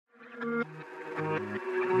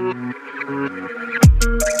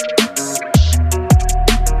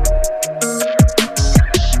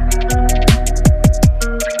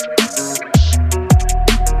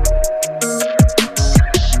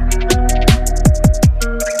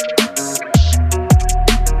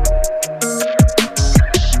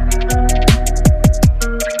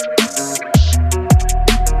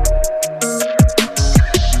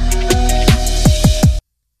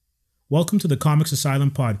Welcome to the Comics Asylum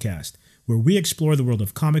podcast, where we explore the world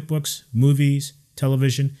of comic books, movies,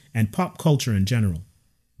 television, and pop culture in general.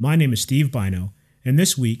 My name is Steve Bino, and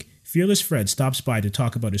this week, Fearless Fred stops by to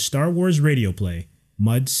talk about his Star Wars radio play,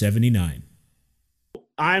 Mud 79.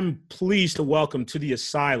 I'm pleased to welcome to the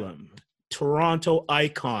Asylum, Toronto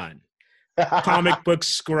icon, comic book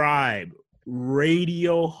scribe,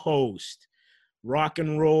 radio host, rock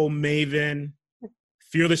and roll maven,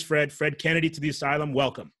 Fearless Fred, Fred Kennedy to the Asylum.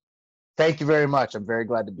 Welcome. Thank you very much. I'm very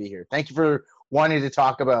glad to be here. Thank you for wanting to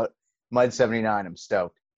talk about Mud 79. I'm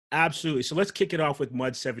stoked. Absolutely. So let's kick it off with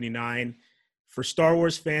Mud 79. For Star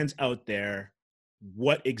Wars fans out there,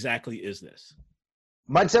 what exactly is this?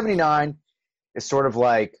 Mud 79 is sort of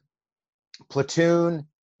like Platoon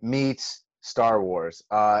meets Star Wars.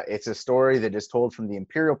 It's a story that is told from the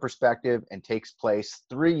Imperial perspective and takes place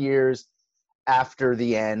 3 years after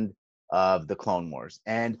the end of the Clone Wars.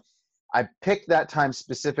 And I picked that time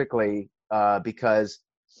specifically because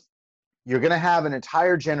you're going to have an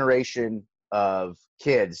entire generation of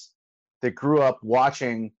kids that grew up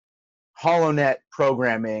watching HoloNet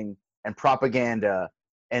programming and propaganda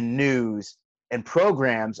and news and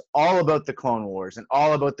programs all about the Clone Wars and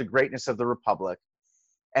all about the greatness of the Republic.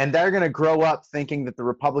 And they're going to grow up thinking that the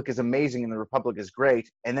Republic is amazing and the Republic is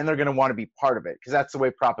great, and then they're going to want to be part of it because that's the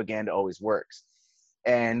way propaganda always works.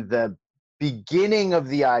 And the beginning of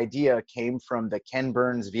the idea came from the Ken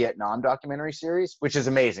Burns Vietnam documentary series, which is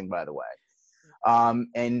amazing, by the way.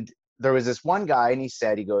 And there was this one guy, and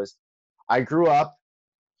he goes, I grew up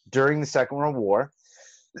during the Second World War.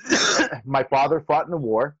 My father fought in the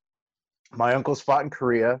war. My uncles fought in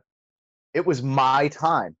Korea. It was my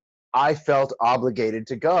time. I felt obligated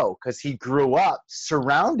to go because he grew up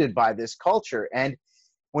surrounded by this culture. And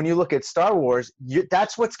when you look at Star Wars,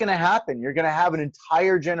 that's what's going to happen. You're going to have an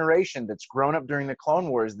entire generation that's grown up during the Clone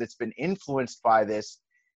Wars that's been influenced by this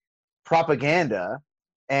propaganda,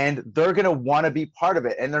 and they're going to want to be part of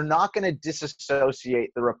it. And they're not going to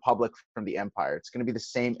disassociate the Republic from the Empire. It's going to be the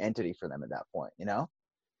same entity for them at that point, you know?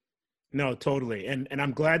 No, totally. And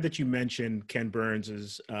I'm glad that you mentioned Ken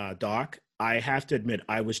Burns' doc. I have to admit,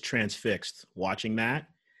 I was transfixed watching that.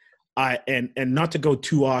 And not to go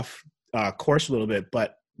too off course a little bit,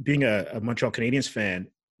 but being a Montreal Canadiens fan,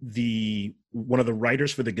 one of the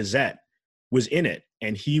writers for the Gazette was in it,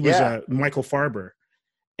 and he was Michael Farber,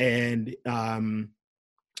 and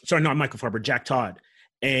sorry, not Michael Farber, Jack Todd,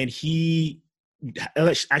 and he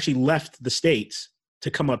actually left the States to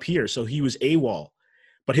come up here, so he was AWOL,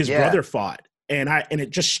 but his brother fought, and it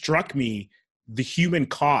just struck me the human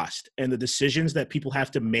cost and the decisions that people have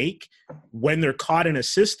to make when they're caught in a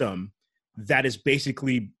system that is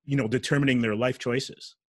basically, determining their life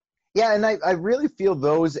choices. Yeah, and I really feel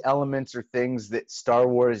those elements are things that Star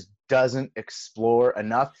Wars doesn't explore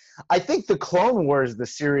enough. I think the Clone Wars, the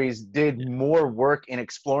series, did more work in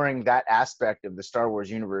exploring that aspect of the Star Wars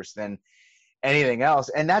universe than anything else.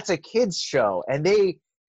 And that's a kid's show. And the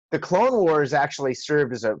Clone Wars actually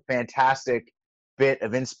served as a fantastic bit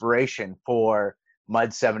of inspiration for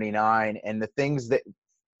Mud 79 and the things that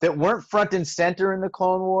weren't front and center in the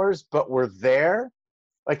Clone Wars, but were there.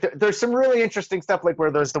 Like there's some really interesting stuff, like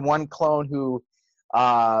where there's the one clone who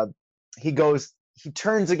he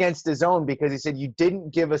turns against his own because he said, you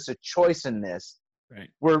didn't give us a choice in this.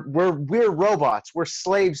 Right. We're robots. We're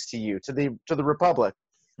slaves to you, to the Republic.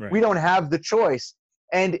 Right. We don't have the choice.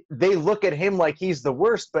 And they look at him like he's the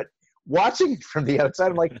worst, but watching it from the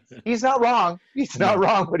outside, I'm like, he's not wrong. He's not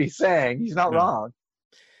wrong what he's saying. He's not wrong.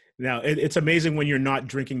 Now, it's amazing when you're not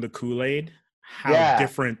drinking the Kool-Aid, how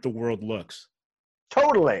different the world looks.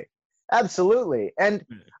 Totally. Absolutely. And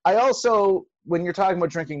I also, when you're talking about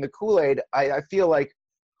drinking the Kool-Aid, I feel like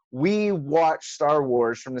we watch Star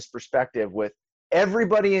Wars from this perspective with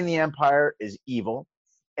everybody in the Empire is evil.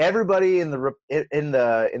 Everybody in the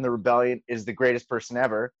rebellion is the greatest person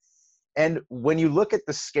ever. And when you look at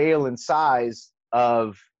the scale and size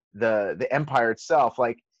of the Empire itself,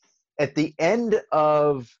 like at the end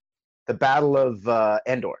of the Battle of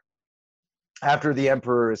Endor, after the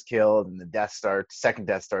Emperor is killed and the second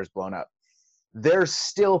Death Star is blown up, there's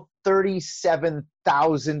still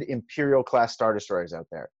 37,000 Imperial-class Star Destroyers out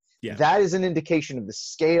there. Yeah. That is an indication of the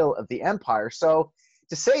scale of the Empire. So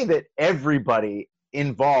to say that everybody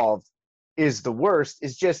involved is the worst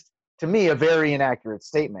is just, to me, a very inaccurate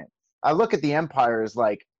statement. I look at the Empire as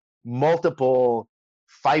like multiple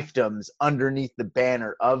fiefdoms underneath the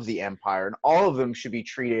banner of the Empire, and all of them should be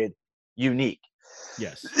treated unique.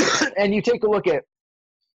 Yes. And you take a look at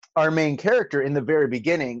our main character in the very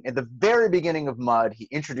beginning. At the very beginning of Mud, he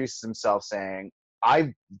introduces himself saying,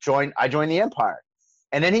 I joined the Empire.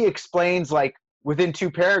 And then he explains, like, within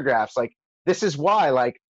 2 paragraphs, like, this is why,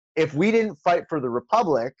 like, if we didn't fight for the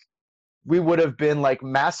Republic, we would have been like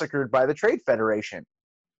massacred by the Trade Federation.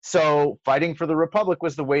 So fighting for the Republic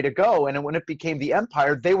was the way to go. And when it became the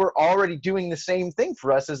Empire, they were already doing the same thing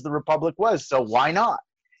for us as the Republic was. So why not?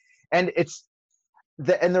 And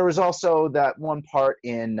and there was also that one part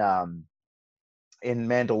in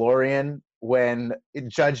Mandalorian when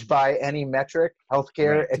judged by any metric,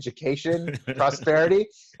 healthcare, Right. education, prosperity.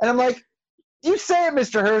 And I'm like, you say it,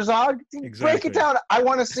 Mr. Herzog. Break Exactly. it down. I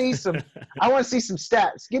want to see some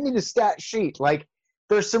stats. Give me the stat sheet. Like,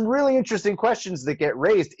 there's some really interesting questions that get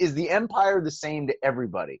raised. Is the Empire the same to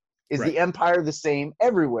everybody? Is Right. the Empire the same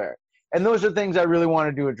everywhere? And those are things I really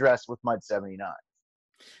wanted to address with Mud 79.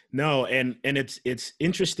 No, and it's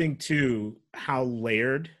interesting too how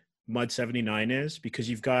layered Mud 79 is, because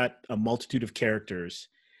you've got a multitude of characters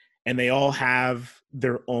and they all have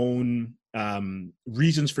their own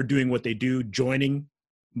reasons for doing what they do, joining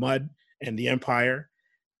Mud and the Empire,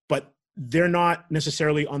 but they're not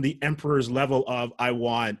necessarily on the Emperor's level of I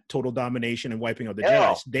want total domination and wiping out the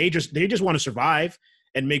No. Jedi. They just want to survive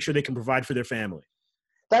and make sure they can provide for their family.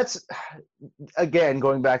 That's, again,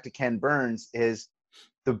 going back to Ken Burns, is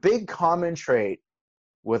the big common trait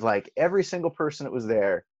with like every single person that was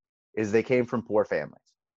there is they came from poor families,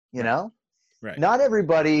 you know? Right. Not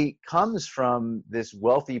everybody comes from this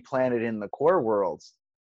wealthy planet in the core worlds.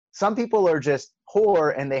 Some people are just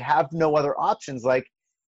poor and they have no other options. Like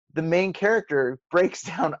the main character breaks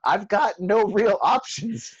down, I've got no real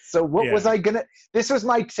options. So what was I gonna, this was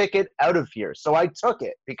my ticket out of here. So I took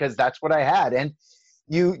it because that's what I had. And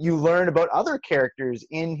you learn about other characters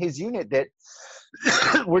in his unit that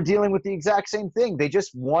were dealing with the exact same thing. They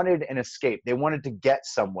just wanted an escape. They wanted to get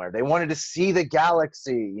somewhere. They wanted to see the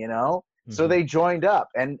galaxy, you know? Mm-hmm. So they joined up.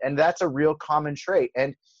 And that's a real common trait.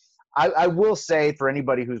 And I will say, for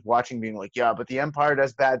anybody who's watching being like, yeah, but the Empire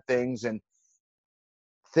does bad things, and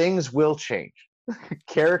things will change.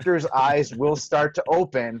 Characters' eyes will start to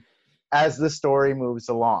open as the story moves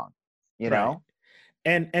along, you know?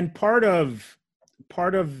 And part of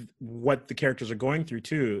what the characters are going through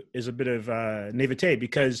too is a bit of naivete,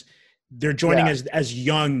 because they're joining as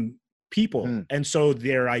young people. And so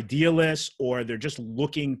they're idealists, or they're just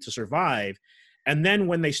looking to survive. And then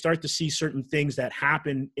when they start to see certain things that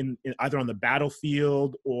happen in either on the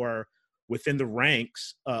battlefield or within the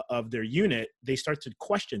ranks of their unit, they start to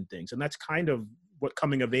question things. And that's kind of what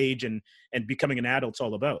coming of age and becoming an adult's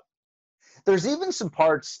all about. There's even some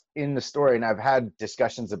parts in the story, and I've had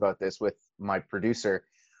discussions about this with my producer,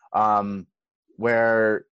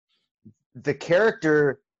 where the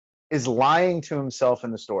character is lying to himself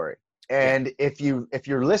in the story. And if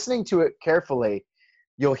you're listening to it carefully,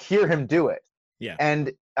 you'll hear him do it. Yeah.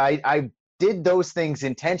 And I did those things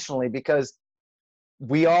intentionally because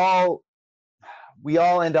we all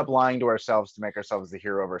end up lying to ourselves to make ourselves the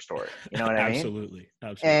hero of our story. You know what I mean? Absolutely.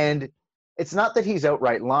 And it's not that he's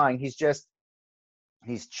outright lying.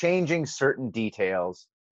 He's changing certain details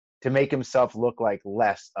to make himself look like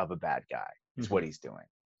less of a bad guy. Is what he's doing.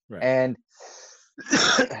 Right. And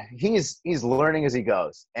he's learning as he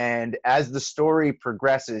goes. And as the story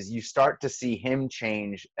progresses, you start to see him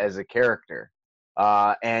change as a character.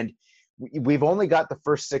 And we've only got the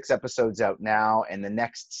first 6 episodes out now, and the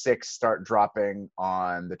next 6 start dropping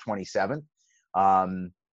on the 27th.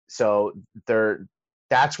 So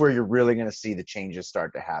that's where you're really going to see the changes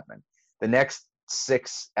start to happen. The next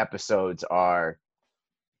 6 episodes are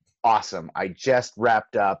awesome. I just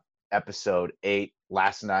wrapped up episode 8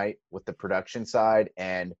 last night with the production side,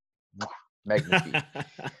 and magnifique.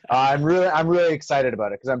 I'm really excited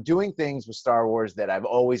about it because I'm doing things with Star Wars that I've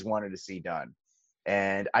always wanted to see done.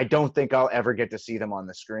 And I don't think I'll ever get to see them on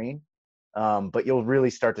the screen, but you'll really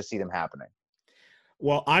start to see them happening.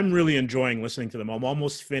 Well, I'm really enjoying listening to them. I'm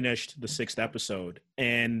almost finished the 6th episode.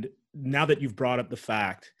 And now that you've brought up the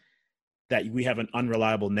fact that we have an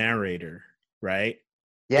unreliable narrator, right?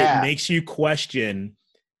 Yeah. It makes you question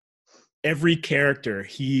every character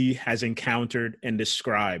he has encountered and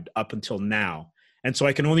described up until now. And so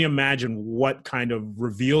I can only imagine what kind of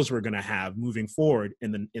reveals we're going to have moving forward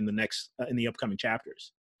in the upcoming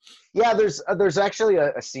chapters. Yeah, there's actually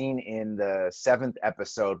a scene in the 7th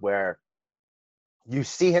episode where you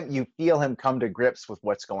feel him come to grips with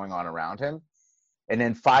what's going on around him. And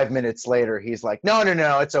then 5 minutes later, he's like, no,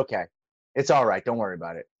 it's okay. It's all right. Don't worry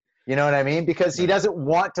about it. You know what I mean? Because he doesn't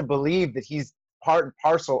want to believe that he's part and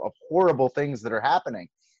parcel of horrible things that are happening.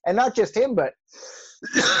 And not just him, but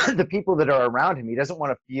the people that are around him. He doesn't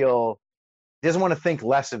want to think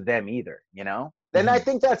less of them either, you know? And I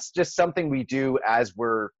think that's just something we do as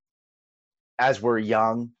we're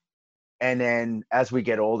young. And then as we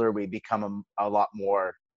get older, we become a lot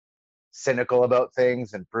more cynical about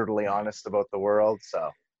things and brutally honest about the world. So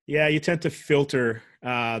Yeah, you tend to filter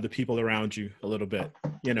the people around you a little bit.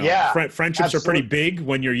 You know, yeah, friendships are pretty absolutely. big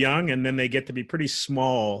when you're young, and then they get to be pretty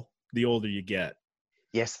small the older you get.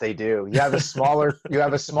 Yes, they do. You have a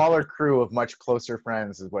smaller crew of much closer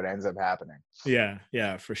friends is what ends up happening. Yeah,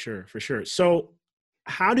 yeah, for sure, for sure. So,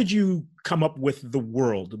 how did you come up with the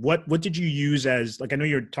world? What did you use as, like, I know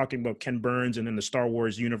you're talking about Ken Burns and then the Star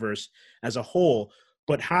Wars universe as a whole,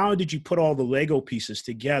 but how did you put all the Lego pieces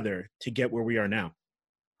together to get where we are now?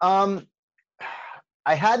 Um,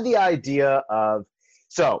 I had the idea of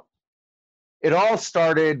so it all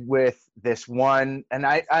started with this one, and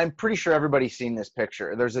I'm pretty sure everybody's seen this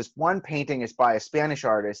picture. There's this one painting, it's by a Spanish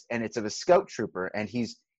artist, and it's of a scout trooper, and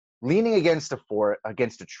he's leaning against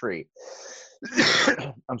a tree.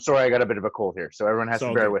 I'm sorry, I got a bit of a cold here, so everyone It's has to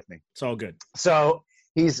all bear good. with me. It's all good. So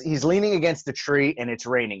he's leaning against a tree, and it's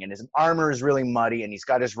raining, and his armor is really muddy, and he's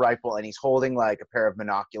got his rifle, and he's holding like a pair of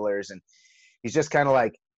binoculars, and he's just kind of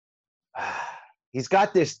like he's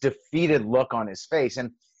got this defeated look on his face.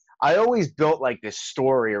 And I always built like this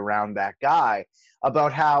story around that guy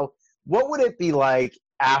about how what would it be like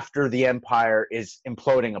after the empire is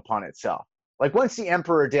imploding upon itself? Like once the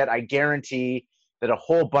emperor did, I guarantee that a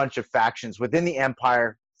whole bunch of factions within the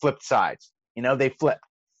empire flipped sides. You know, they flipped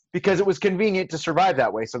because it was convenient to survive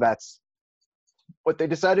that way. So that's what they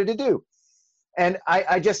decided to do. And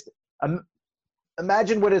I just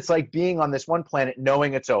imagine what it's like being on this one planet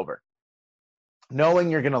knowing it's over,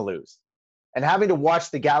 knowing you're going to lose, and having to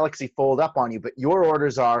watch the galaxy fold up on you. But your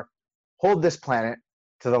orders are hold this planet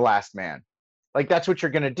to the last man. Like that's what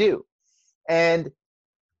you're going to do. And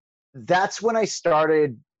that's when I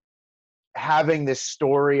started having this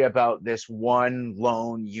story about this one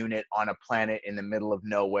lone unit on a planet in the middle of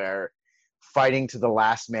nowhere fighting to the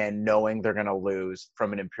last man, knowing they're going to lose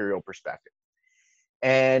from an imperial perspective.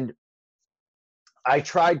 And I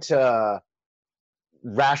tried to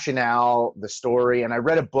rationale the story, and I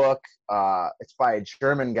read a book. It's by a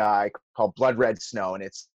German guy called Blood Red Snow, and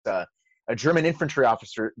it's a German infantry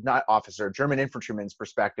officer, not officer, German infantryman's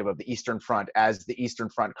perspective of the Eastern Front as the Eastern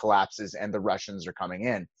Front collapses and the Russians are coming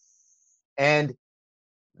in. And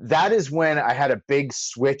that is when I had a big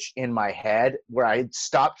switch in my head where I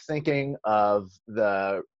stopped thinking of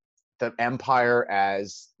the Empire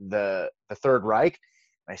as the Third Reich.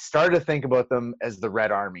 I started to think about them as the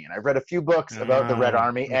Red Army, and I read a few books about the Red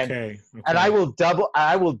Army, and I will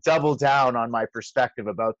double down on my perspective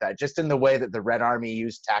about that, just in the way that the Red Army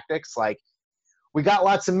used tactics. Like, we got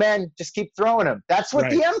lots of men, just keep throwing them. That's what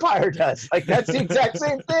the Empire does. Like, that's the exact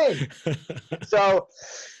same thing. So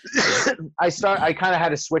I kind of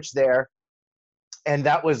had a switch there, and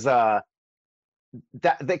that was that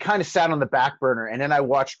they kind of sat on the back burner. And then I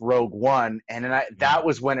watched Rogue One, and then that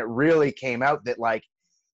was when it really came out that like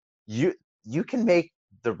you can make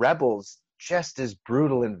the rebels just as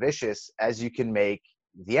brutal and vicious as you can make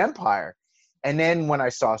the Empire. And then when I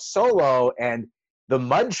saw Solo and the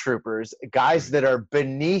Mud Troopers, guys that are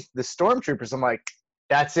beneath the Stormtroopers, I'm like,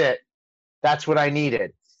 that's it. That's what I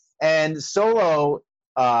needed. And Solo,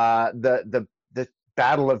 the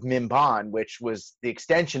Battle of Mimban, which was the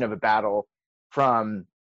extension of a battle from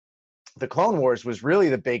the Clone Wars, was really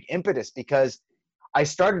the big impetus, because I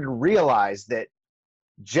started to realize that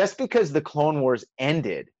just because the Clone Wars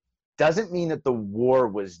ended doesn't mean that the war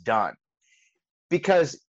was done.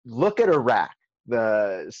 Because look at Iraq,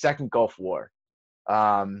 the Second Gulf War,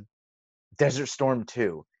 Desert Storm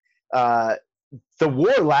 2. The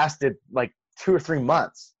war lasted like 2 or 3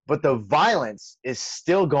 months, but the violence is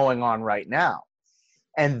still going on right now.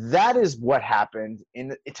 And that is what happened,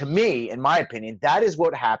 to me, in my opinion, that is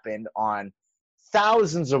what happened on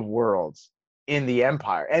thousands of worlds in the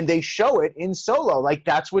Empire. And they show it in Solo. Like,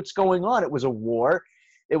 that's what's going on. It was a war.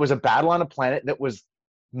 It was a battle on a planet that was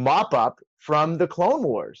mop up from the Clone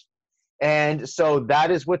Wars. And so that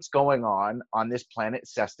is what's going on this planet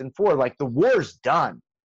Cestin 4. Like, the war's done,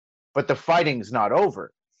 but the fighting's not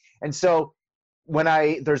over. And so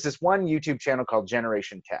there's this one YouTube channel called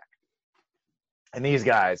Generation Tech. And these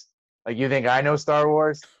guys, like, you think I know Star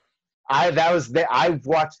Wars? I've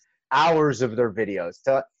watched hours of their videos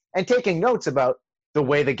and taking notes about the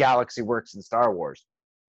way the galaxy works in Star Wars.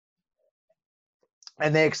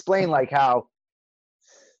 And they explain like how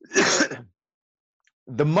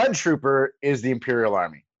the Mud Trooper is the Imperial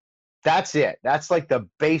Army. That's it. That's like the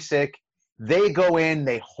basic. They go in,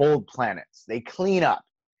 they hold planets, they clean up,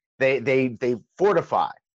 they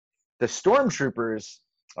fortify. The Stormtroopers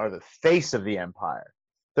are the face of the Empire.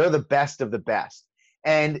 They're the best of the best.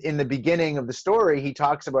 And in the beginning of the story, he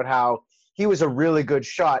talks about how he was a really good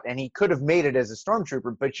shot and he could have made it as a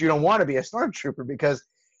Stormtrooper, but you don't want to be a Stormtrooper because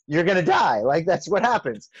you're going to die. Like, that's what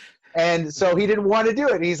happens. And so he didn't want to do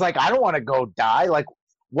it. He's like, I don't want to go die. Like,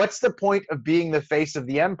 what's the point of being the face of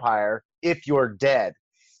the Empire if you're dead?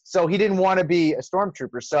 So he didn't want to be a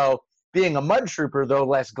stormtrooper. So being a mud trooper, though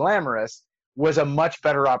less glamorous, was a much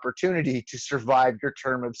better opportunity to survive your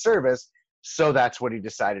term of service. So that's what he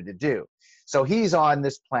decided to do. So he's on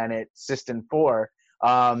this planet, System 4,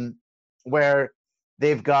 where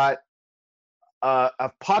they've got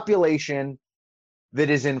a population that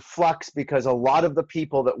is in flux because a lot of the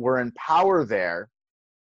people that were in power there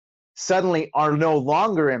suddenly are no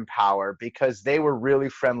longer in power because they were really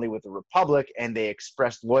friendly with the Republic and they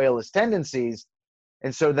expressed loyalist tendencies.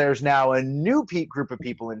 And so there's now a new group of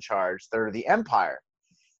people in charge. They're the Empire.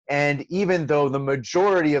 And even though the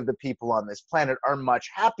majority of the people on this planet are much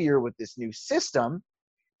happier with this new system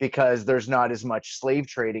because there's not as much slave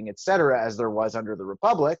trading, etc., as there was under the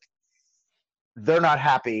Republic, they're not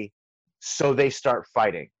happy. So they start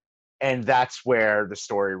fighting. And that's where the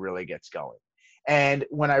story really gets going. And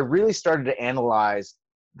when I really started to analyze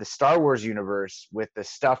the Star Wars universe with the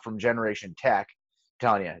stuff from Generation Tech, I'm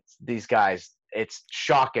telling you, these guys, it's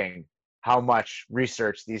shocking how much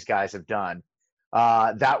research these guys have done.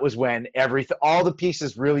 That was when all the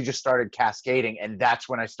pieces really just started cascading. And that's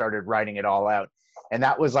when I started writing it all out. And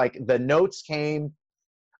that was like the notes came.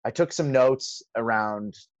 I took some notes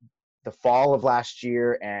around the fall of last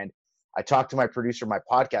year, and I talked to my producer of my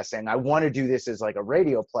podcast saying, I want to do this as like a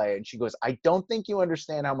radio play. And she goes, I don't think you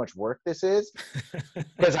understand how much work this is,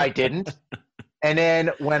 because I didn't. And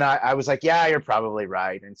then when I was like, yeah, you're probably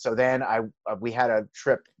right. And so then we had a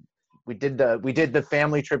trip. We did the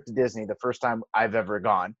family trip to Disney, the first time I've ever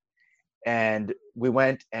gone. And we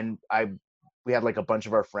went and we had like a bunch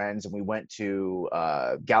of our friends, and we went to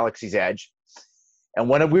Galaxy's Edge. And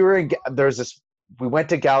when we were we went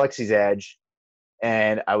to Galaxy's Edge,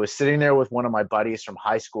 and I was sitting there with one of my buddies from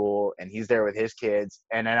high school, and he's there with his kids.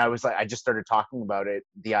 And then I just started talking about it,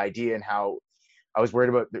 the idea, and how I was worried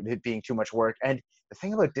about it being too much work. And the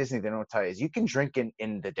thing about Disney they don't tell you is you can drink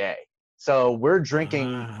in the day. So we're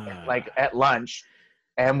drinking like at lunch,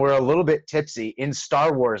 and we're a little bit tipsy in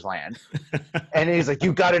Star Wars land. And he's like,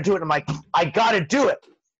 you got to do it. And I'm like, I got to do it.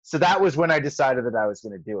 So that was when I decided that I was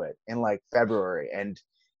going to do it in like February. And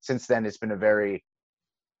since then, it's been a very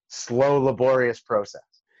slow, laborious process.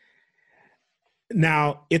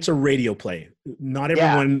 Now, it's a radio play. Not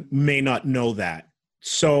everyone may not know that.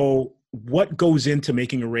 So what goes into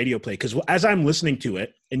making a radio play? Because as I'm listening to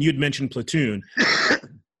it, and you'd mentioned Platoon,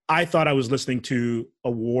 I thought I was listening to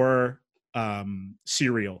a war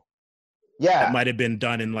serial. Yeah. That might have been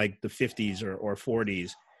done in like the 50s or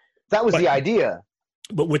 40s. That was the idea.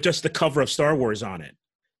 But with just the cover of Star Wars on it.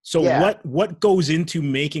 So what goes into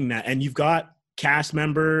making that? And you've got cast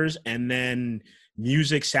members and then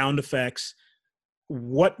music, sound effects.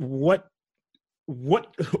 What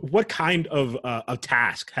kind of a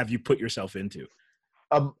task have you put yourself into?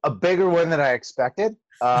 A bigger one than I expected.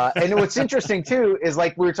 And what's interesting too is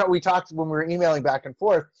like we talked when we were emailing back and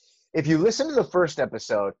forth. If you listen to the first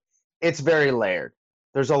episode, it's very layered.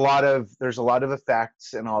 There's a lot of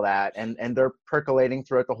effects and all that, and they're percolating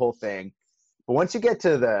throughout the whole thing. But once you get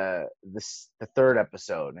to the third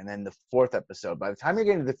episode and then the fourth episode, by the time you're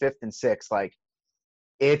getting to the fifth and sixth, like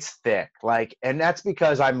it's thick. Like, and that's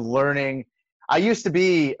because I'm learning. I used to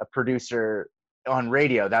be a producer on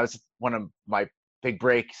radio. That was one of my big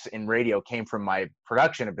breaks in radio, came from my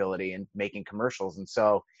production ability and making commercials. And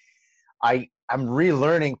so I'm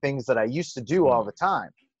relearning things that I used to do all the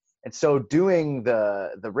time. And so doing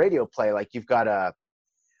the radio play, like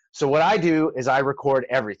so what I do is I record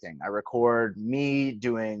everything. I record me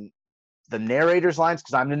doing the narrator's lines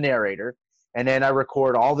because I'm the narrator. And then I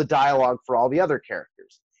record all the dialogue for all the other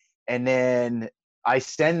characters. And then I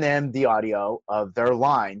send them the audio of their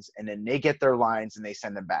lines, and then they get their lines and they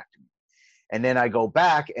send them back to me. And then I go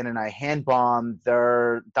back and then I hand bomb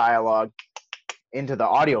their dialogue into the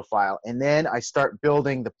audio file. And then I start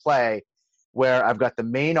building the play where I've got the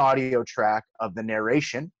main audio track of the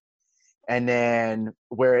narration. And then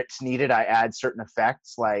where it's needed, I add certain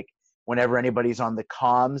effects. Like whenever anybody's on the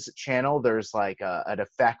comms channel, there's like an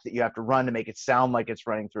effect that you have to run to make it sound like it's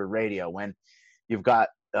running through radio. When you've got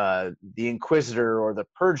the Inquisitor or the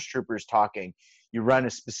Purge troopers talking, you run a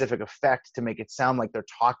specific effect to make it sound like they're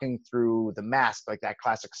talking through the mask, like that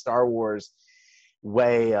classic Star Wars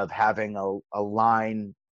way of having a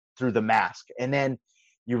line through the mask. And then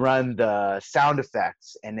you run the sound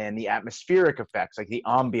effects and then the atmospheric effects, like the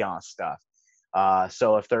ambiance stuff.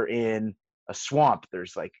 So if they're in a swamp,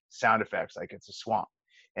 there's like sound effects like it's a swamp.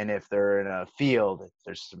 And if they're in a field,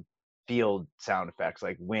 there's some field sound effects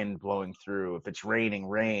like wind blowing through, if it's raining,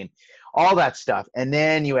 rain, all that stuff. And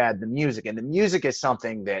then you add the music, and the music is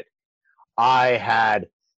something that I had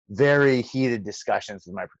very heated discussions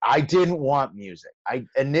with I didn't want music.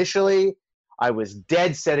 Initially I was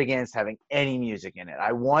dead set against having any music in it.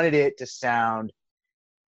 I wanted it to sound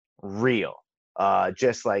real,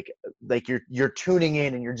 just like you're tuning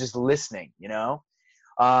in and you're just listening, you know.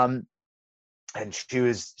 And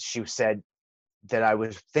she said that I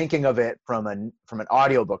was thinking of it from an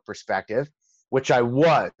audiobook perspective, which I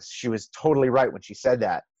was. She was totally right when she said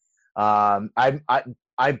that.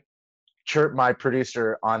 I chirp my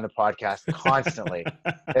producer on the podcast constantly.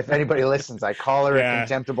 If anybody listens, I call her a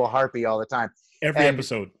contemptible harpy all the time. Every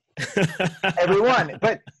episode. Everyone.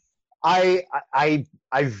 But I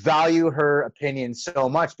value her opinion so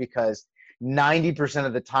much because 90%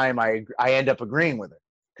 of the time I end up agreeing with her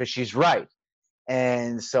because she's right.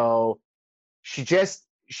 And so she just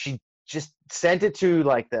sent it to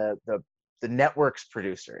like the network's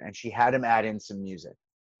producer, and she had him add in some music,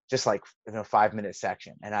 just like in a 5-minute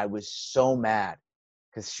section. And I was so mad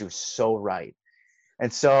because she was so right.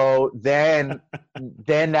 And so then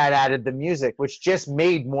that added the music, which just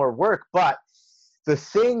made more work. But the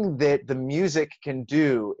thing that the music can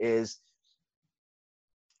do is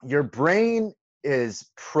your brain is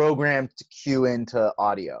programmed to cue into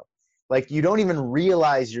audio. Like you don't even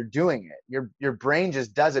realize you're doing it. Your brain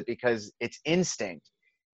just does it because it's instinct.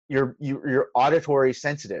 You're auditory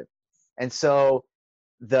sensitive. And so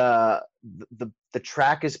the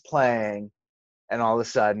track is playing, and all of a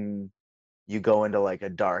sudden you go into like a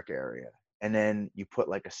dark area, and then you put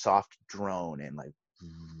like a soft drone in, like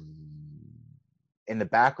in the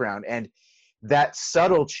background, and that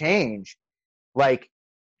subtle change like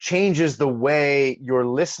changes the way you're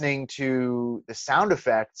listening to the sound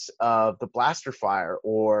effects of the blaster fire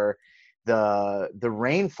or the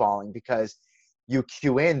rain falling, because you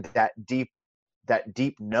cue in that deep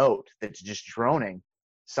note that's just droning.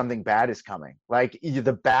 Something bad is coming. Like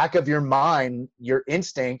the back of your mind, your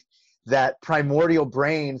instinct, that primordial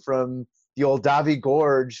brain from the Oldavi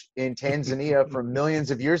Gorge in Tanzania from millions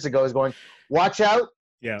of years ago is going, watch out.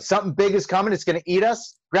 Yeah. Something big is coming. It's going to eat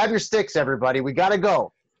us. Grab your sticks, everybody. We got to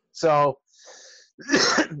go. So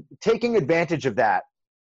taking advantage of that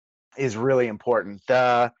is really important.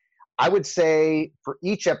 I would say for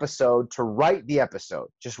each episode, to write the episode,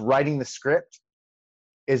 just writing the script,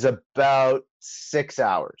 is about 6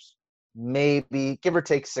 hours, maybe give or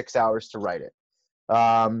take 6 hours to write it.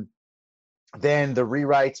 Then the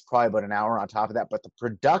rewrites probably about an hour on top of that. But the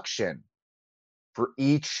production for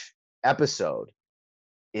each episode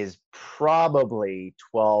is probably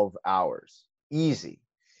 12 hours, easy.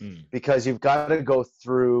 Because you've got to go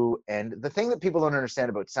through. And the thing that people don't understand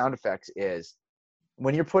about sound effects is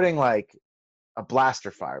when you're putting like a blaster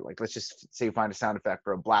fire, like let's just say you find a sound effect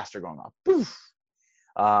for a blaster going off. Poof.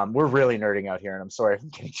 We're really nerding out here, and I'm sorry if I'm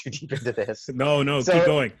getting too deep into this. No, keep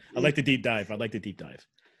going. I'd like to deep dive.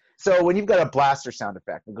 So when you've got a blaster sound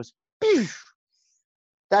effect, it goes, poof,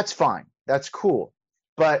 that's fine. That's cool.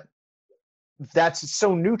 But that's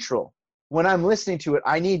so neutral. When I'm listening to it,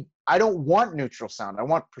 I don't want neutral sound. I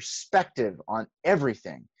want perspective on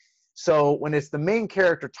everything. So when it's the main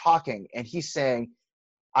character talking and he's saying,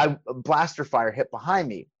 blaster fire hit behind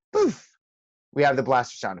me, poof, we have the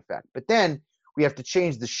blaster sound effect. But then we have to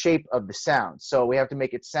change the shape of the sound. So we have to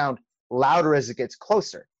make it sound louder as it gets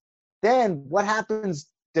closer. Then what happens?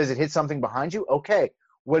 Does it hit something behind you? Okay.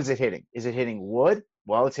 What is it hitting? Is it hitting wood?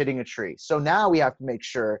 Well, it's hitting a tree. So now we have to make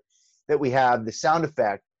sure that we have the sound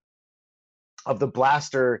effect of the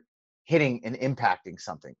blaster hitting and impacting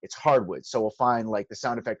something. It's hardwood. So we'll find like the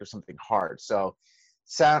sound effect of something hard. So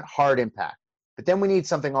sound hard impact. But then we need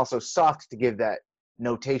something also soft to give that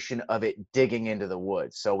notation of it digging into the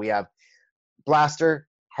wood. So we have blaster,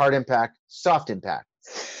 hard impact, soft impact.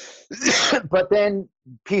 But then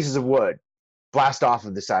pieces of wood blast off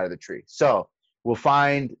of the side of the tree. So we'll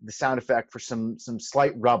find the sound effect for some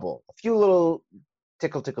slight rubble, a few little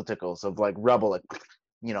tickles of like rubble, like,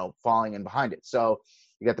 you know, falling in behind it. So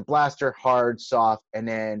you got the blaster, hard, soft, and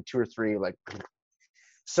then 2 or 3 like.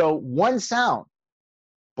 So one sound,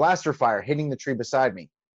 blaster fire hitting the tree beside me,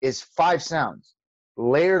 is 5 sounds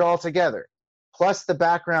layered all together, plus the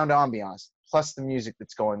background ambiance, plus the music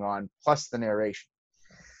that's going on, plus the narration.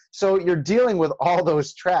 So you're dealing with all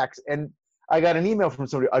those tracks. And I got an email from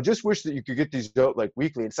somebody, I just wish that you could get these out like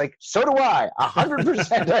weekly. It's like, so do I.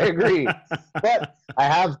 100% I agree. But I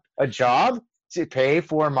have a job to pay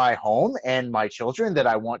for my home and my children that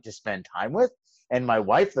I want to spend time with, and my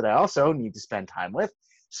wife that I also need to spend time with.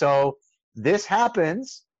 So this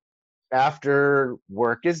happens after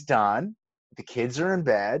work is done, the kids are in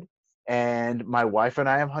bed, and my wife and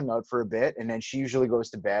I have hung out for a bit, and then she usually goes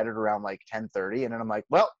to bed at around like 10:30, and then I'm like,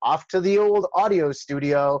 well, off to the old audio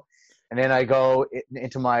studio. And then I go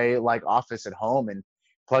into my like office at home and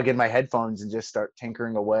plug in my headphones and just start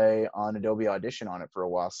tinkering away on Adobe Audition on it for a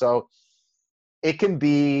while. So it can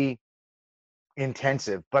be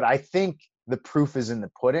intensive, but I think the proof is in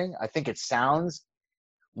the pudding. I think it sounds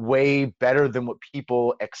way better than what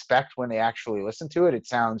people expect when they actually listen to it. It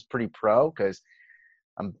sounds pretty pro because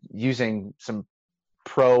I'm using some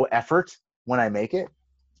pro effort when I make it.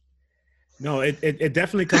 No, it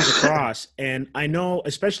definitely comes across. And I know,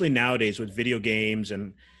 especially nowadays with video games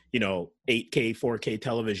and, 8K, 4K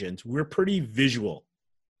televisions, we're pretty visual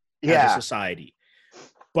as a society.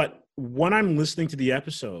 But when I'm listening to the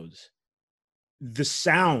episodes, the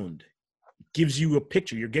sound gives you a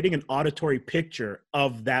picture. You're getting an auditory picture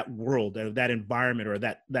of that world, of that environment, or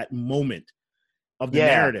that moment of the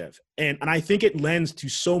narrative. And I think it lends to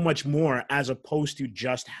so much more as opposed to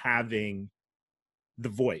just having the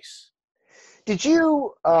voice. Did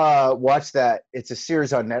you watch that? It's a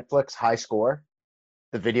series on Netflix, High Score,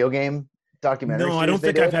 the video game documentary. No, I don't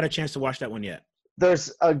think I've had a chance to watch that one yet.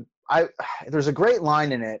 There's a great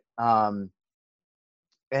line in it, and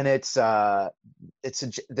it's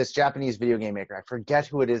this Japanese video game maker. I forget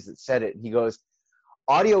who it is that said it. He goes,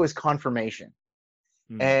 "Audio is confirmation,"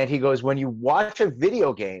 and he goes, "When you watch a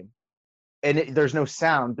video game and there's no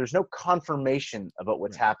sound, there's no confirmation about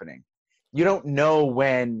what's happening. You don't know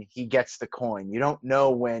when he gets the coin. You don't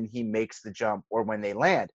know when he makes the jump or when they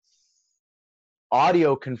land.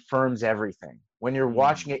 Audio confirms everything. When you're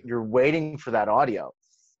watching it, you're waiting for that audio."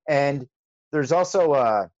 And there's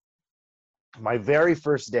also my very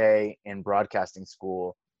first day in broadcasting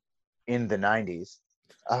school in the 90s,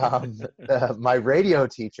 my radio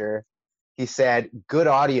teacher, he said, good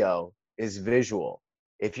audio is visual.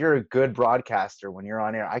 If you're a good broadcaster, when you're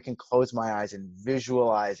on air, I can close my eyes and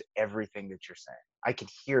visualize everything that you're saying. I can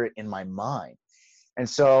hear it in my mind. And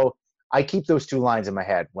so I keep those two lines in my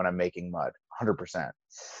head when I'm making Mud, 100%.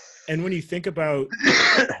 And when you think about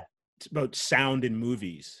sound in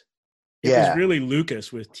movies, it was really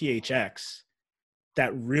Lucas with THX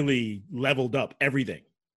that really leveled up everything.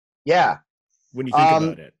 Yeah. When you think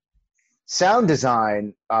about it. Sound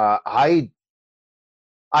design, I've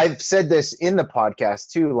said this in the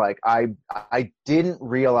podcast too. Like I didn't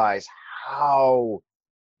realize how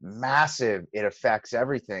massive it affects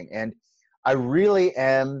everything, and I really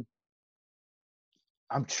am.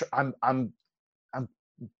 I'm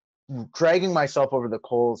dragging myself over the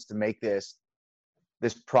coals to make this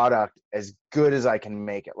product as good as I can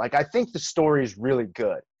make it. Like I think the story is really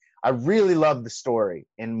good. I really love the story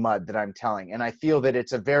in Mud that I'm telling, and I feel that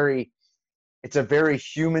it's a very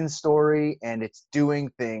human story, and it's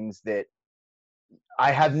doing things that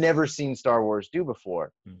I have never seen Star Wars do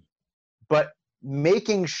before. But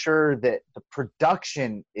making sure that the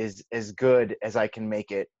production is as good as I can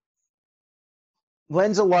make it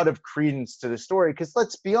lends a lot of credence to the story, because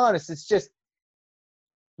let's be honest, it's just,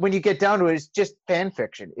 when you get down to it, it's just fan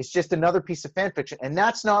fiction. It's just another piece of fan fiction. And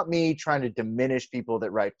that's not me trying to diminish people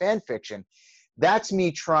that write fan fiction. That's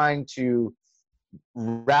me trying to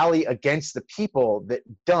rally against the people that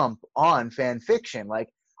dump on fan fiction. Like,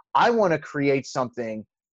 I want to create something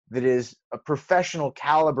that is a professional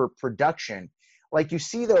caliber production. Like, you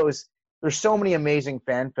see there's so many amazing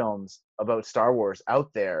fan films about Star Wars out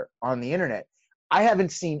there on the internet. I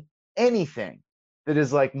haven't seen anything that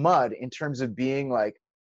is like Mud in terms of being like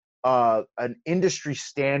an industry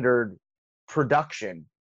standard production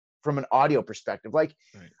from an audio perspective. Like,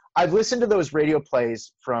 I've listened to those radio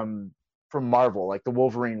plays from Marvel, like the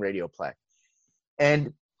Wolverine radio play,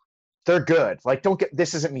 and they're good. Like,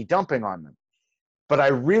 this isn't me dumping on them, but I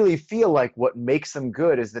really feel like what makes them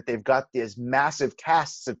good is that they've got these massive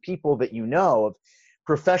casts of people that of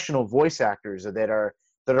professional voice actors that are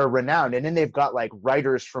renowned, and then they've got like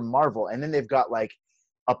writers from Marvel, and then they've got like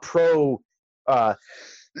a pro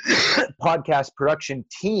podcast production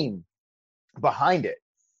team behind it.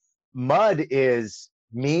 Mud is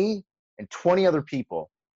me and 20 other people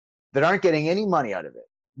that aren't getting any money out of it.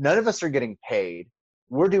 None of us are getting paid.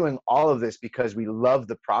 We're doing all of this because we love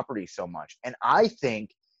the property so much. And I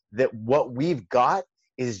think that what we've got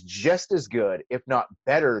is just as good, if not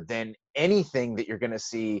better, than anything that you're going to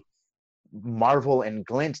see Marvel and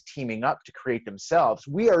Glint teaming up to create themselves.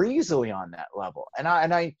 We are easily on that level. And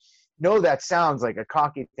I know that sounds like a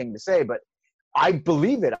cocky thing to say, but I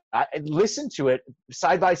believe it. I listen to it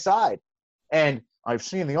side by side, and I've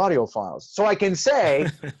seen the audio files. So I can say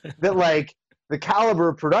that, like, the caliber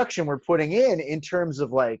of production we're putting in terms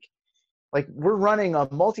of like like we're running a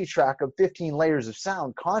multi-track of 15 layers of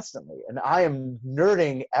sound constantly, and I am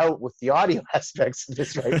nerding out with the audio aspects of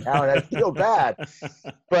this right now, and I feel bad.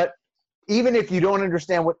 But even if you don't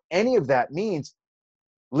understand what any of that means,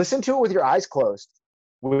 listen to it with your eyes closed,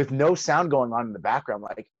 with no sound going on in the background.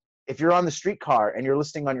 Like if you're on the streetcar and you're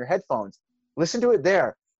listening on your headphones, listen to it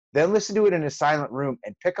there. Then listen to it in a silent room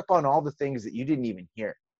and pick up on all the things that you didn't even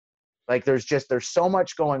hear. Like there's so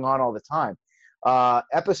much going on all the time.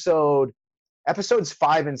 Episodes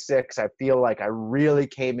 5 and 6, I feel like I really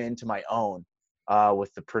came into my own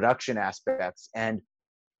with the production aspects. And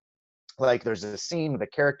like there's a scene with a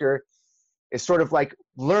character is sort of like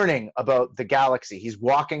learning about the galaxy. He's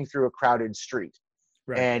walking through a crowded street,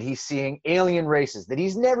 Right. and he's seeing alien races that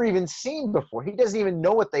he's never even seen before. He doesn't even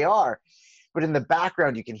know what they are. But in the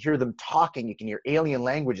background, you can hear them talking. You can hear alien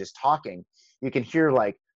languages talking. You can hear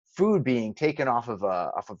like food being taken off of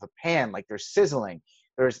a pan, like they're sizzling.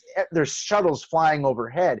 There's shuttles flying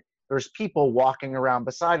overhead. There's people walking around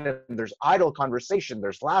beside him. There's idle conversation.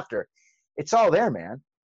 There's laughter. It's all there, man.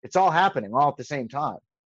 It's all happening all at the same time.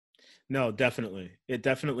 No, definitely. It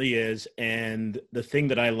definitely is. And the thing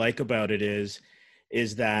that I like about it is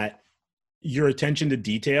that your attention to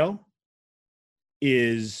detail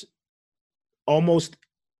is almost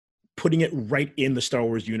putting it right in the Star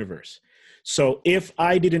Wars universe. So if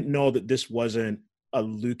I didn't know that this wasn't a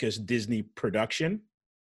Lucas Disney production,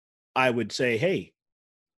 I would say, hey,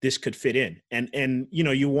 this could fit in. And you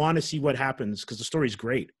know, you want to see what happens because the story's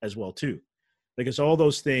great as well too. Like it's all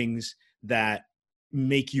those things that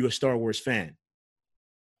make you a Star Wars fan.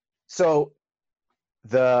 So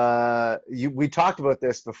we talked about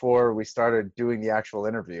this before we started doing the actual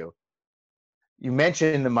interview. You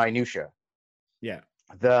mentioned the minutia. Yeah.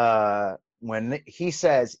 When he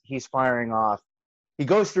says he's firing off, he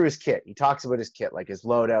goes through his kit. He talks about his kit, like his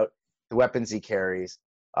loadout, the weapons he carries,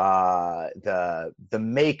 the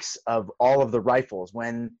makes of all of the rifles.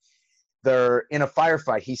 When they're in a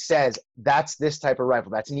firefight, he says, that's this type of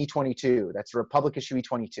rifle. That's an E-22. That's a Republic issue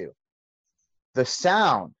E-22. The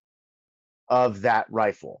sound of that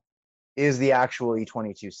rifle is the actual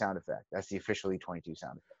E-22 sound effect. That's the official E-22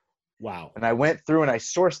 sound effect. Wow. And I went through and I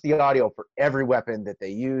sourced the audio for every weapon that they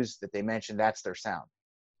use, that they mentioned. That's their sound.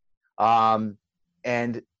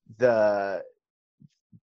 And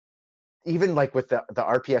even like with the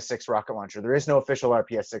RPS-6 rocket launcher, there is no official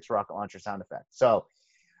RPS-6 rocket launcher sound effect. So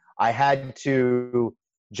I had to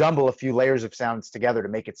jumble a few layers of sounds together to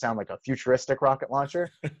make it sound like a futuristic rocket launcher.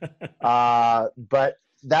 But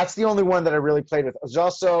that's the only one that I really played with. There's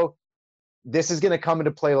also, this is going to come into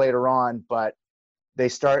play later on, but they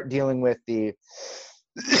start dealing with I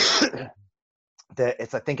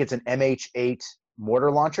think it's an MH8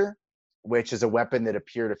 mortar launcher, which is a weapon that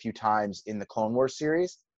appeared a few times in the Clone Wars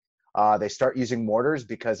series. They start using mortars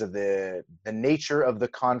because of the nature of the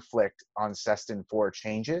conflict on Cestin 4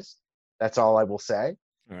 changes. That's all I will say.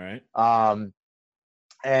 All right.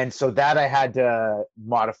 And so that I had to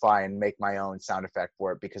modify and make my own sound effect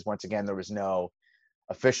for it, because once again, there was no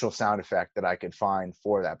official sound effect that I could find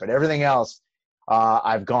for that. But everything else,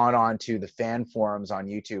 I've gone on to the fan forums on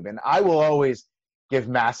YouTube, and I will always give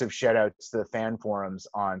massive shout outs to the fan forums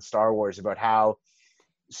on Star Wars about how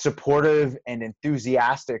supportive and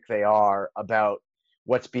enthusiastic they are about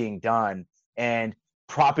what's being done and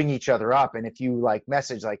propping each other up. And if you like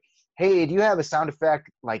message like, hey, do you have a sound effect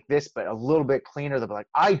like this but a little bit cleaner, they'll be like,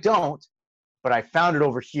 I don't, but I found it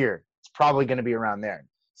over here. It's probably going to be around there.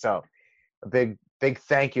 So a big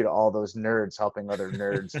thank you to all those nerds helping other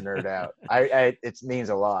nerds nerd out. It means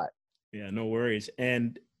a lot. Yeah, no worries.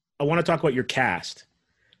 And I want to talk about your cast,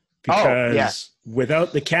 because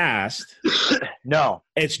without the cast, no,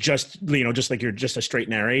 it's just, you know, just like you're just a straight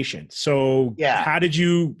narration. So yeah, how did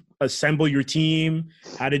you assemble your team?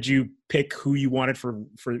 How did you pick who you wanted for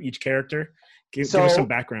each character? Give us some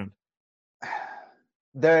background.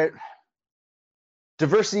 The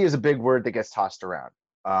diversity is a big word that gets tossed around.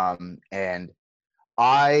 And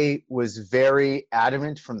I was very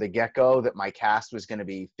adamant from the get-go that my cast was going to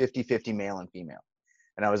be 50-50 male and female.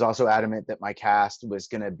 And I was also adamant that my cast was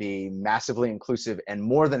going to be massively inclusive, and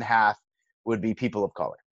more than half would be people of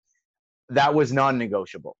color. That was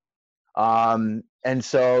non-negotiable. And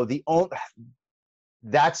so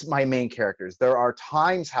that's my main characters. There are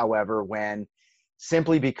times, however, when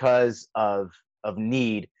simply because of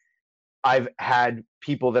need, I've had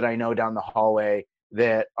people that I know down the hallway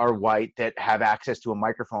that are white that have access to a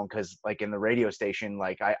microphone, because like in the radio station,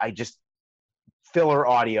 like I just filler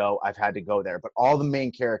audio, I've had to go there. But all the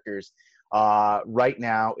main characters right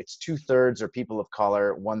now, it's 2/3 are people of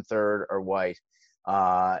color, 1/3 are white.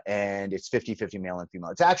 And it's 50-50 male and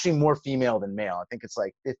female. It's actually more female than male. I think it's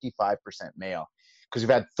like 55% male, because we've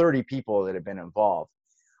had 30 people that have been involved.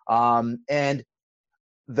 And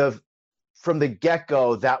from the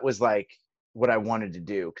get-go, that was like what I wanted to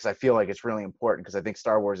do, because I feel like it's really important, because I think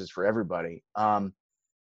Star Wars is for everybody.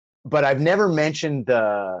 But I've never mentioned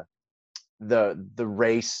the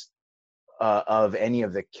race of any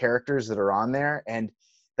of the characters that are on there, and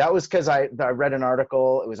that was because I read an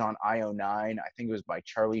article. It was on IO9. I think it was by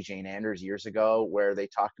Charlie Jane Anders years ago, where they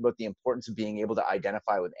talked about the importance of being able to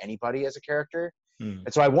identify with anybody as a character.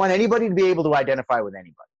 And so I want anybody to be able to identify with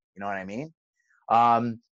anybody. You know what I mean?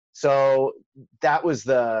 So that was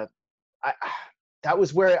that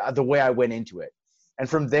was where the way I went into it. And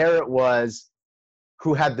from there it was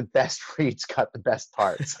who had the best reads cut the best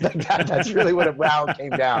parts. That's really what it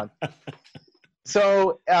came down.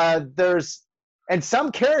 So and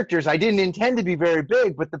some characters I didn't intend to be very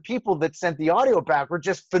big, but the people that sent the audio back were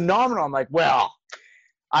just phenomenal. I'm like, well,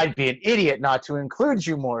 I'd be an idiot not to include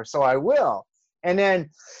you more, so I will. And then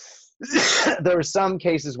there were some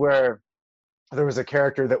cases where there was a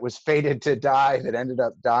character that was fated to die that ended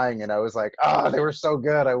up dying, and I was like, oh, they were so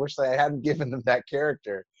good. I wish I hadn't given them that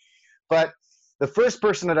character. But the first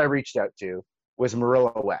person that I reached out to was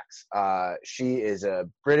Marilla Wex. She is a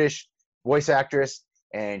British voice actress,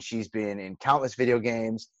 and she's been in countless video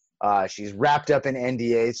games. She's wrapped up in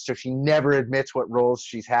NDAs, so she never admits what roles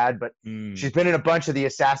she's had, but she's been in a bunch of the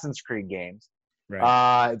Assassin's Creed games.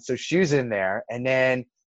 Right. So she's in there. And then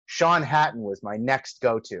Sean Hatton was my next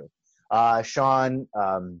go-to. Sean,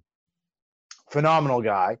 phenomenal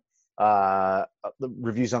guy.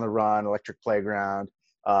 Reviews on the Run, Electric Playground,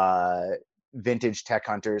 Vintage Tech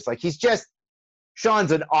Hunters. Like,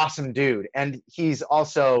 Sean's an awesome dude. And he's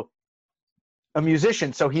also a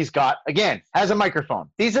musician. So he's has a microphone.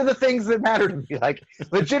 These are the things that matter to me. Like,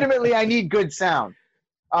 legitimately, I need good sound.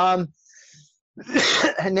 And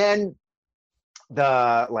then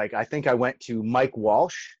I think I went to Mike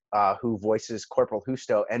Walsh, who voices Corporal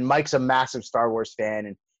Husto, and Mike's a massive Star Wars fan,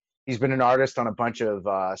 and he's been an artist on a bunch of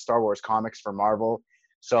Star Wars comics for Marvel,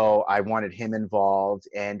 so I wanted him involved.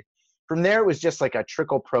 And from there, it was just like a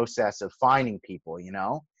trickle process of finding people,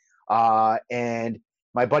 and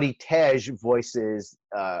my buddy Tej voices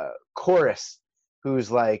Chorus,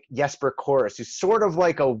 who's like Jesper Chorus, who's sort of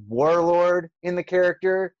like a warlord in the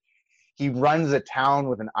character. He runs a town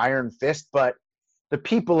with an iron fist, but the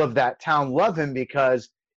people of that town love him because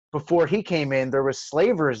before he came in, there was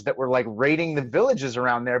slavers that were like raiding the villages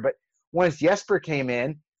around there. But once Jesper came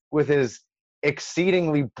in with his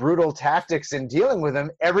exceedingly brutal tactics in dealing with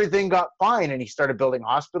them, everything got fine, and he started building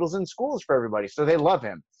hospitals and schools for everybody. So they love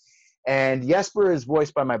him. And Jesper is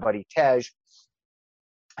voiced by my buddy Tej.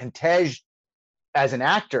 And Tej, as an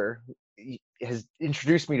actor, has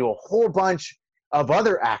introduced me to a whole bunch of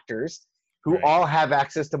other actors who all have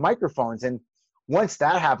access to microphones. And once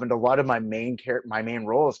that happened, a lot of my main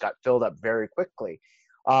roles got filled up very quickly.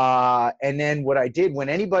 And then what I did, when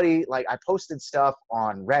anybody, like, I posted stuff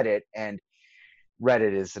on Reddit, and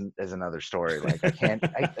Reddit is another story. Like,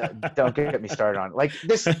 don't get me started on it. Like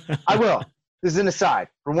this. I will. This is an aside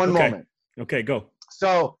for one moment. Okay, go.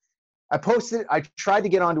 So I tried to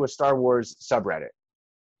get onto a Star Wars subreddit,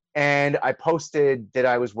 and I posted that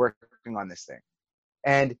I was working on this thing,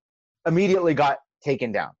 and immediately got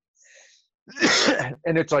taken down.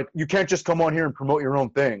 And it's like, you can't just come on here and promote your own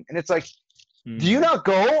thing. And it's like, do you not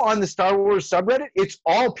go on the Star Wars subreddit? It's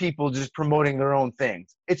all people just promoting their own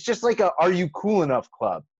things. It's just like a "Are you cool enough"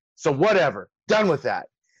 club. So whatever, done with that.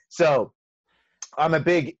 So I'm a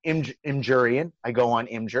big Imgurian. I go on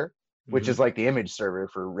Imgur, which is like the image server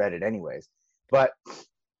for Reddit anyways. But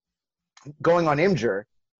going on Imgur,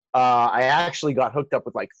 I actually got hooked up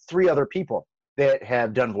with like 3 other people that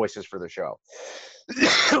have done voices for the show.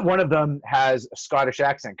 One of them has a Scottish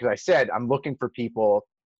accent, because I said I'm looking for people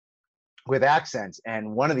with accents,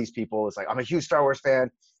 and one of these people is like, I'm a huge Star Wars fan,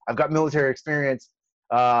 I've got military experience,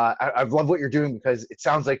 I love what you're doing because it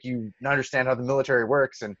sounds like you understand how the military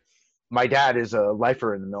works. And my dad is a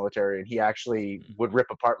lifer in the military, and he actually would rip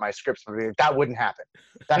apart my scripts, but that wouldn't happen.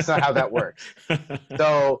 That's not how that works.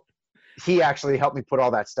 So he actually helped me put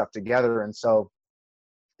all that stuff together. And so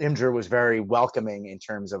Imgur was very welcoming in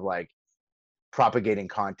terms of like propagating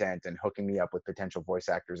content and hooking me up with potential voice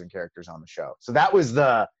actors and characters on the show. So that was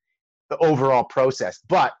the overall process.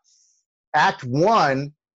 But Act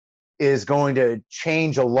 1 is going to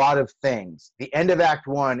change a lot of things. The end of Act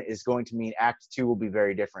 1 is going to mean Act 2 will be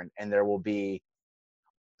very different, and there will be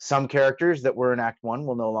some characters that were in Act 1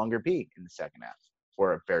 will no longer be in the second act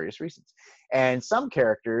for various reasons. And some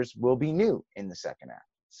characters will be new in the second act.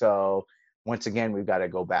 So once again, we've got to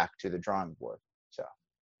go back to the drawing board.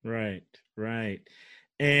 Right, right.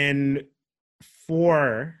 And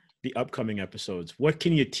for the upcoming episodes, what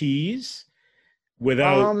can you tease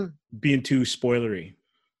without Um, being too spoilery?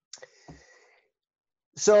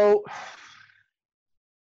 so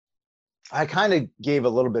I kind of gave a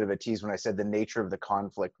little bit of a tease when I said the nature of the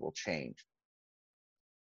conflict will change.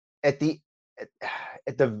 At the at,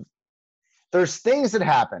 at the there's things that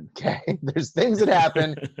happen, okay? There's things that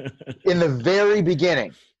happen in the very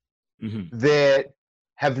beginning Hmm. that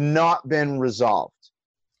have not been resolved,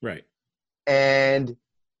 Right. and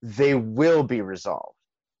they will be resolved.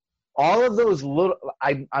 All of those little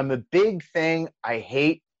I'm a big thing. I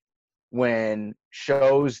hate when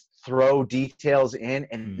shows throw details in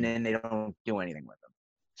and Mm. then they don't do anything with them.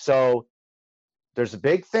 So there's a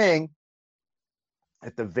big thing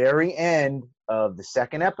at the very end of the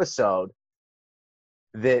second episode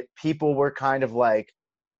that people were kind of like,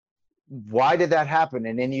 why did that happen?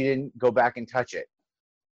 And then you didn't go back and touch it.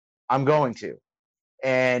 I'm going to.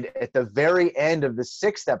 And at the very end of the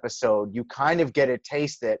sixth episode, you kind of get a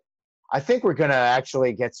taste that I think we're going to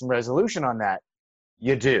actually get some resolution on that.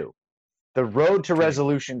 You do. The road to Okay.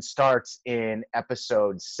 resolution starts in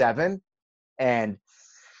episode 7. And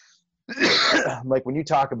like when you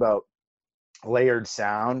talk about layered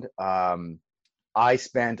sound, I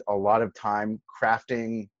spent a lot of time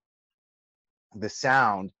crafting the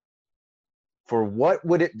sound for what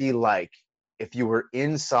would it be like if you were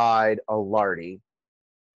inside a Lardy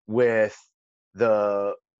with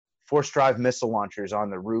the force drive missile launchers on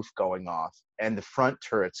the roof going off and the front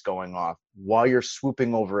turrets going off while you're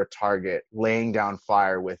swooping over a target, laying down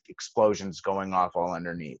fire with explosions going off all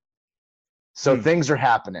underneath. So Hmm. things are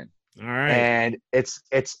happening, All right. and it's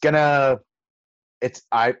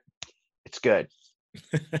good.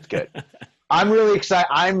 It's good. I'm really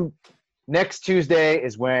excited. Next Tuesday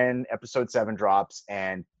is when episode 7 drops,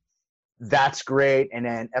 and that's great. And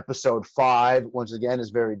then episode 5, once again,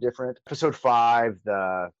 is very different. Episode 5,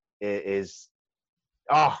 is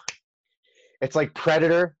oh, it's like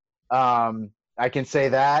Predator. I can say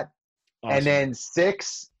that. And Awesome. then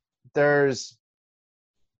 6, there's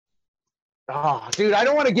dude, I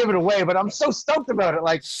don't want to give it away, but I'm so stoked about it.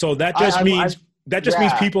 Like, So I'm that just means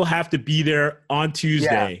yeah, people have to be there on yeah,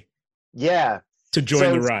 Tuesday yeah. to join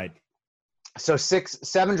So the ride. so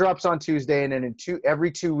 7 drops on Tuesday, and then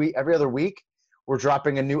every other week, we're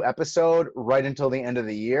dropping a new episode right until the end of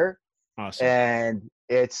the year. Awesome. And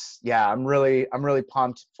I'm really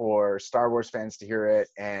pumped for Star Wars fans to hear it,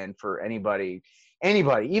 and for anybody,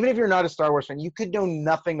 even if you're not a Star Wars fan, you could know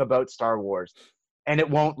nothing about Star Wars, and it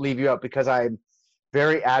won't leave you out, because I'm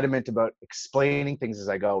very adamant about explaining things as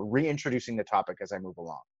I go, reintroducing the topic as I move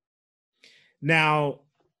along. Now,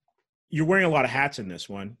 you're wearing a lot of hats in this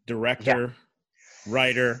one: Yeah, director,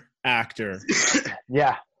 writer, actor.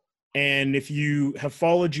 yeah. And if you have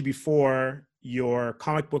followed you before, your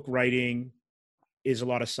comic book writing is a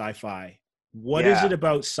lot of sci-fi. What is it Yeah.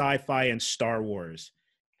 about sci-fi and Star Wars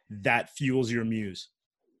that fuels your muse?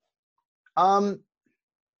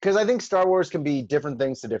 Because I think Star Wars can be different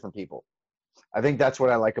things to different people. I think that's what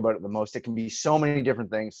I like about it the most. It can be so many different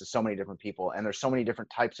things to so many different people, and there's so many different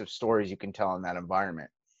types of stories you can tell in that environment.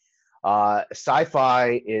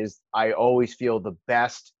 Sci-fi is, I always feel, the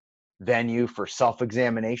best venue for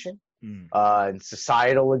self-examination, Mm. and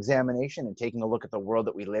societal examination, and taking a look at the world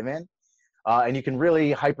that we live in. And you can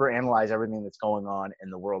really hyper-analyze everything that's going on in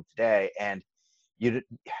the world today, and you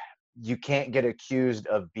can't get accused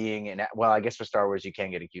of being well, I guess for Star Wars you can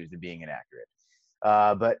get accused of being inaccurate.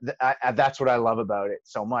 But that's what I love about it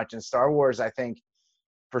so much. And Star Wars, I think,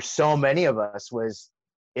 for so many of us,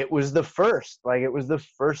 it was the first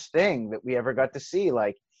thing that we ever got to see.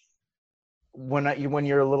 Like, when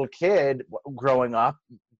you're a little kid growing up,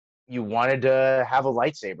 you wanted to have a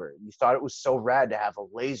lightsaber. You thought it was so rad to have a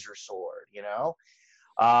laser sword,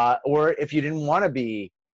 or if you didn't want to be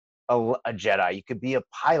a Jedi, you could be a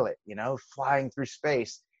pilot, flying through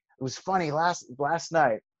space. It was funny. Last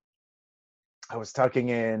night, I was tucking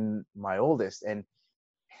in my oldest, and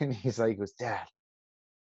he's like, Dad,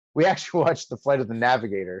 we actually watched The Flight of the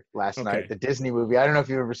Navigator last night, Okay. the Disney movie. I don't know if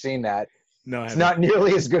you've ever seen that. No, I It's haven't. not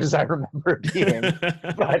nearly as good as I remember it being,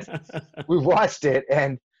 but we watched it,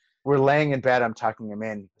 and we're laying in bed. I'm tucking him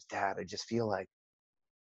in. He goes, Dad, I just feel like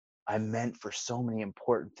I'm meant for so many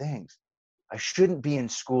important things. I shouldn't be in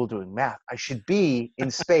school doing math. I should be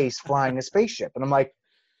in space flying a spaceship. And I'm like,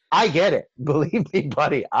 I get it. Believe me,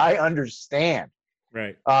 buddy, I understand.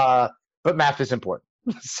 Right. But math is important.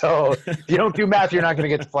 So if you don't do math, you're not going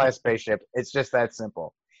to get to fly a spaceship. It's just that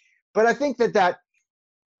simple. But I think that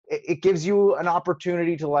it gives you an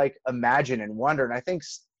opportunity to, like, imagine and wonder. And I think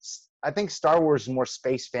Star Wars is more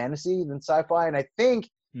space fantasy than sci-fi. And I think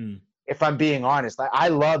Mm. If I'm being honest. I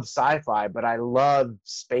love sci-fi, but I love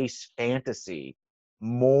space fantasy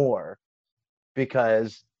more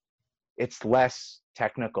because it's less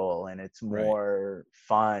technical and it's Right. more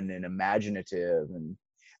fun and imaginative. And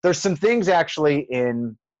there's some things actually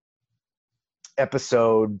in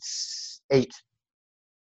episode 8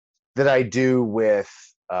 that I do with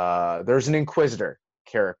there's an Inquisitor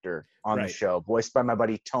character on the Right. show, voiced by my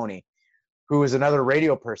buddy Tony, who is another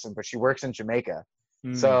radio person, but she works in Jamaica.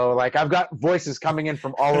 Mm. So like I've got voices coming in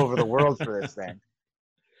from all over the world for this thing.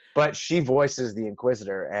 But she voices the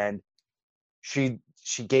Inquisitor, and she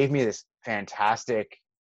gave me this fantastic,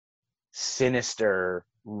 sinister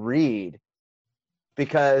read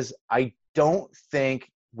because I don't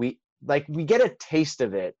think we get a taste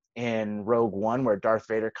of it in Rogue One where Darth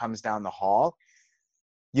Vader comes down the hall.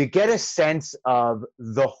 You get a sense of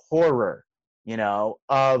the horror,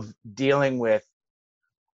 of dealing with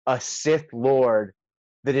a Sith Lord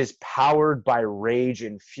that is powered by rage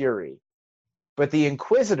and fury. But the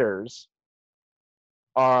Inquisitors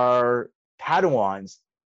are Padawans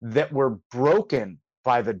that were broken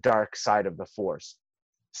by the dark side of the Force.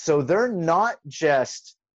 So they're not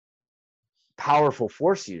just powerful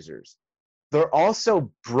Force users. They're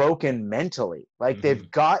also broken mentally. Like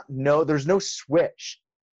Mm-hmm. there's no switch.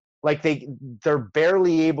 Like they're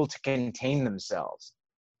barely able to contain themselves.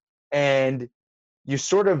 And you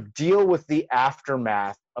sort of deal with the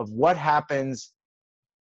aftermath of what happens.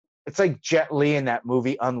 It's like Jet Li in that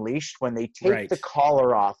movie Unleashed when they take the Right.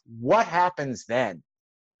 collar off. What happens then?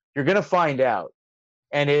 You're going to find out.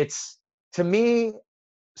 And it's, to me,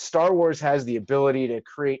 Star Wars has the ability to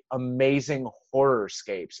create amazing horror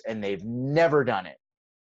scapes, and they've never done it.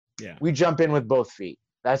 Yeah. We jump in with both feet.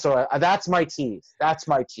 That's my tease. That's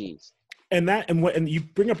my tease. And you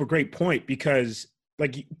bring up a great point, because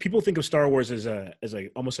like people think of Star Wars as a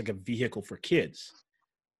almost like a vehicle for kids.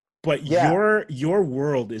 But Yeah. your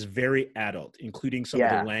world is very adult, including some of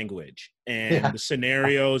the Yeah. language and Yeah. the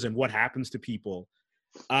scenarios and what happens to people.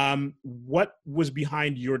 What was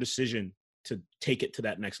behind your decision to take it to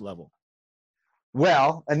that next level?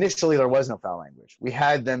 Well, initially there was no foul language. We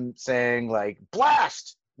had them saying like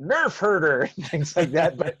blast, nerf herder, things like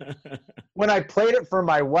that. But when I played it for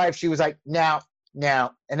my wife, she was like, now.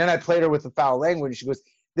 And then I played her with the foul language. She goes,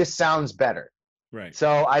 this sounds better. Right. So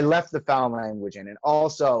I left the foul language in. And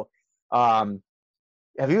also, have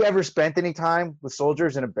you ever spent any time with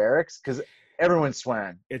soldiers in a barracks? Because everyone's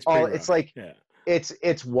swearing. It's pretty rough. It's like, yeah.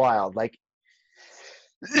 it's wild. Like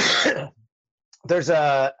there's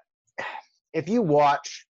if you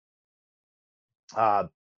watch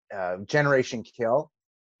Generation Kill,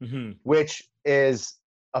 Mm-hmm. which is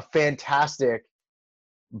a fantastic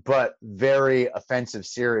but very offensive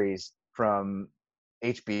series from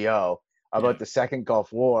HBO about the Second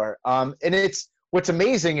Gulf War. And it's what's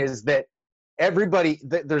amazing is that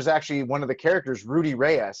there's actually one of the characters, Rudy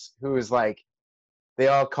Reyes, who is like, they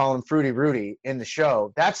all call him Fruity Rudy in the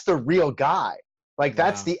show. That's the real guy. Like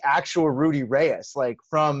that's Wow. the actual Rudy Reyes, like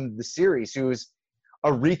from the series, who's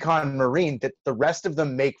a recon Marine that the rest of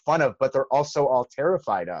them make fun of, but they're also all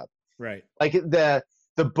terrified of. Right. Like the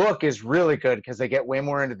book is really good because they get way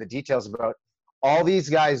more into the details about all these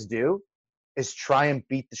guys do is try and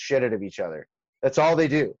beat the shit out of each other. That's all they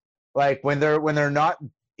do. Like when they're not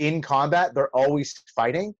in combat, they're always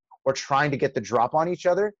fighting or trying to get the drop on each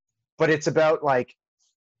other. But it's about like,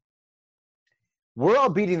 we're all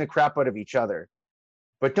beating the crap out of each other,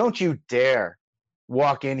 but don't you dare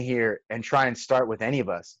walk in here and try and start with any of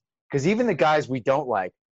us. Because even the guys we don't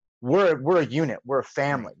like, we're a unit, we're a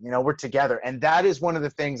family, we're together. And that is one of the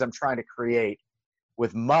things I'm trying to create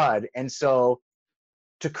with Mud. And so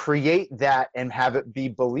to create that and have it be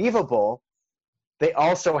believable, they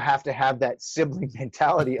also have to have that sibling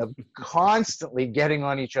mentality of constantly getting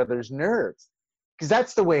on each other's nerves, because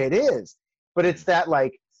that's the way it is. But it's that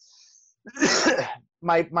like,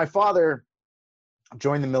 my father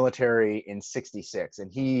joined the military in '66,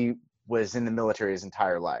 and he was in the military his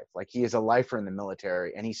entire life. Like he is a lifer in the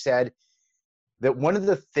military. And he said that one of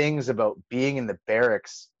the things about being in the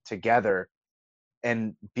barracks together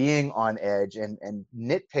and being on edge and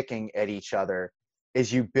nitpicking at each other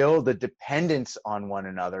is you build a dependence on one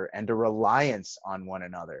another and a reliance on one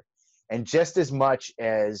another. And just as much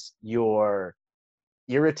as you're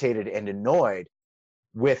irritated and annoyed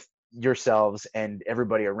with yourselves and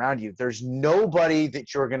everybody around you, there's nobody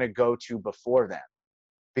that you're going to go to before them,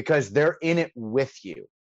 because they're in it with you.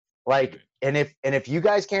 Like, and if you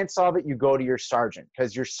guys can't solve it, you go to your sergeant,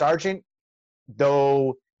 because your sergeant,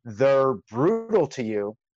 though they're brutal to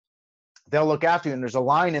you, they'll look after you. And there's a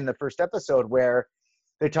line in the first episode where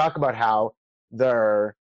they talk about how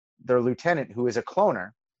their lieutenant, who is a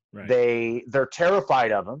cloner, Right. They're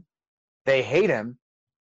terrified of him. They hate him.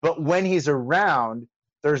 But when he's around,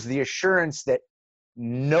 there's the assurance that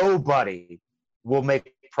nobody will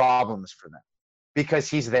make problems for them because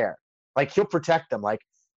he's there. Like, he'll protect them. Like,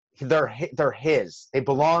 they're his. They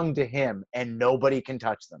belong to him, and nobody can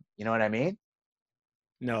touch them. You know what I mean?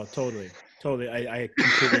 No, totally. I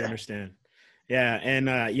completely understand. Yeah. And,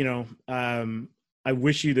 I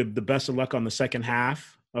wish you the best of luck on the second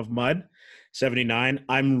half of Mud 79.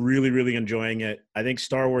 I'm really, really enjoying it. I think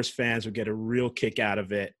Star Wars fans would get a real kick out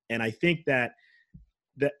of it. And I think that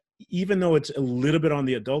even though it's a little bit on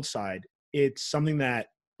the adult side, it's something that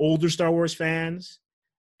older Star Wars fans,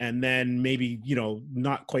 and then maybe,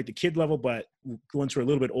 not quite the kid level, but ones who are a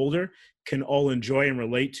little bit older, can all enjoy and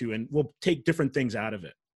relate to, and we'll take different things out of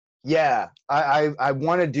it. Yeah, I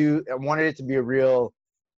wanted it to be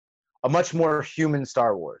a much more human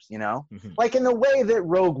Star Wars, Mm-hmm. like in the way that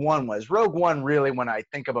Rogue One was. Rogue One, really, when I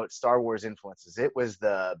think about Star Wars influences, it was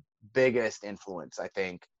the biggest influence, I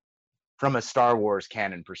think, from a Star Wars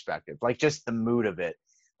canon perspective. Like, just the mood of it.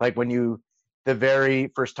 Like, the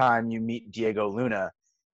very first time you meet Diego Luna,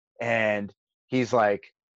 and he's like,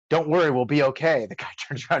 "Don't worry, we'll be okay." The guy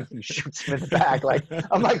turns around and shoots him in the back. Like,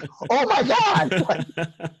 I'm like, "Oh my God." Like,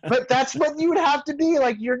 but that's what you would have to be.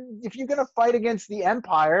 Like, if you're going to fight against the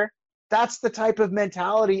Empire, that's the type of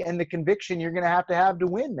mentality and the conviction you're going to have to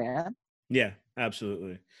win, man. Yeah,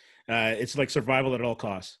 absolutely. It's like survival at all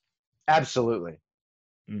costs. Absolutely.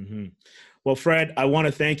 Mm-hmm. Well, Fred, I want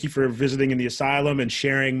to thank you for visiting in the asylum and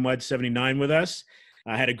sharing Mud 79 with us.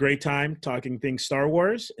 I had a great time talking things Star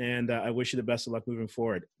Wars, and I wish you the best of luck moving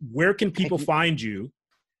forward. Where can people find you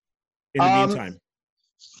in the meantime?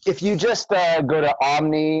 If you just go to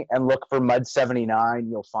Omni and look for Mud 79,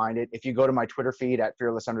 you'll find it. If you go to my Twitter feed at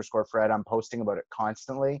fearless_Fred, I'm posting about it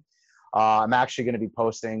constantly. I'm actually going to be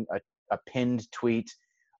posting a pinned tweet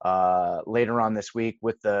later on this week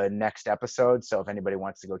with the next episode. So if anybody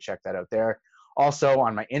wants to go check that out there. Also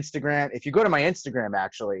on my Instagram, if you go to my Instagram,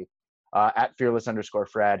 actually, at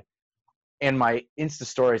fearless_Fred, in my Insta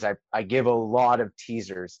stories, I give a lot of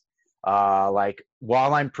teasers. Like,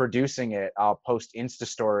 while I'm producing it, I'll post Insta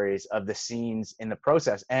stories of the scenes in the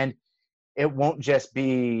process, and it won't just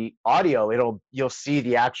be audio. You'll see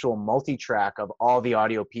the actual multi-track of all the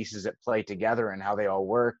audio pieces that play together and how they all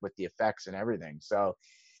work with the effects and everything. So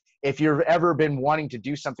if you've ever been wanting to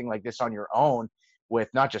do something like this on your own with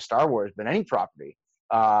not just Star Wars, but any property,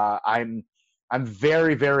 I'm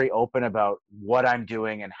very, very open about what I'm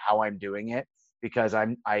doing and how I'm doing it, because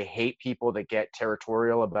I hate people that get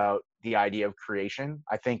territorial about the idea of creation.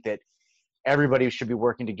 I think that everybody should be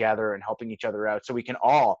working together and helping each other out so we can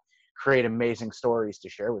all create amazing stories to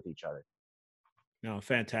share with each other. No,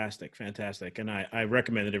 fantastic. And I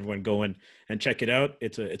recommend that everyone go in and check it out.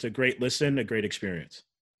 It's a great listen, a great experience.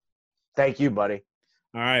 Thank you, buddy.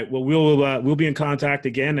 All right. Well, we'll be in contact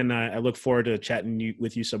again, and I look forward to chatting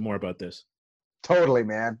with you some more about this. Totally,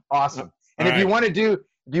 man. Awesome. And if you want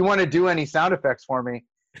to do any sound effects for me,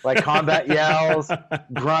 like combat yells,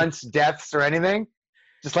 grunts, deaths, or anything,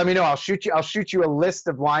 just let me know. I'll shoot you a list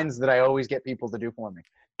of lines that I always get people to do for me.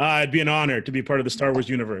 It'd be an honor to be part of the Star Wars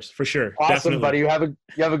universe, for sure. Awesome, Definitely. buddy. You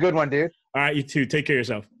have a good one, dude. All right, you too. Take care of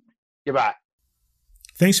yourself. Goodbye.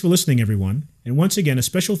 Thanks for listening, everyone. And once again, a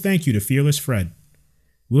special thank you to Fearless Fred.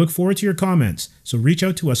 We look forward to your comments, so reach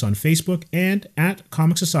out to us on Facebook and at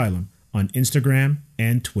Comics Asylum on Instagram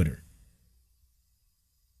and Twitter.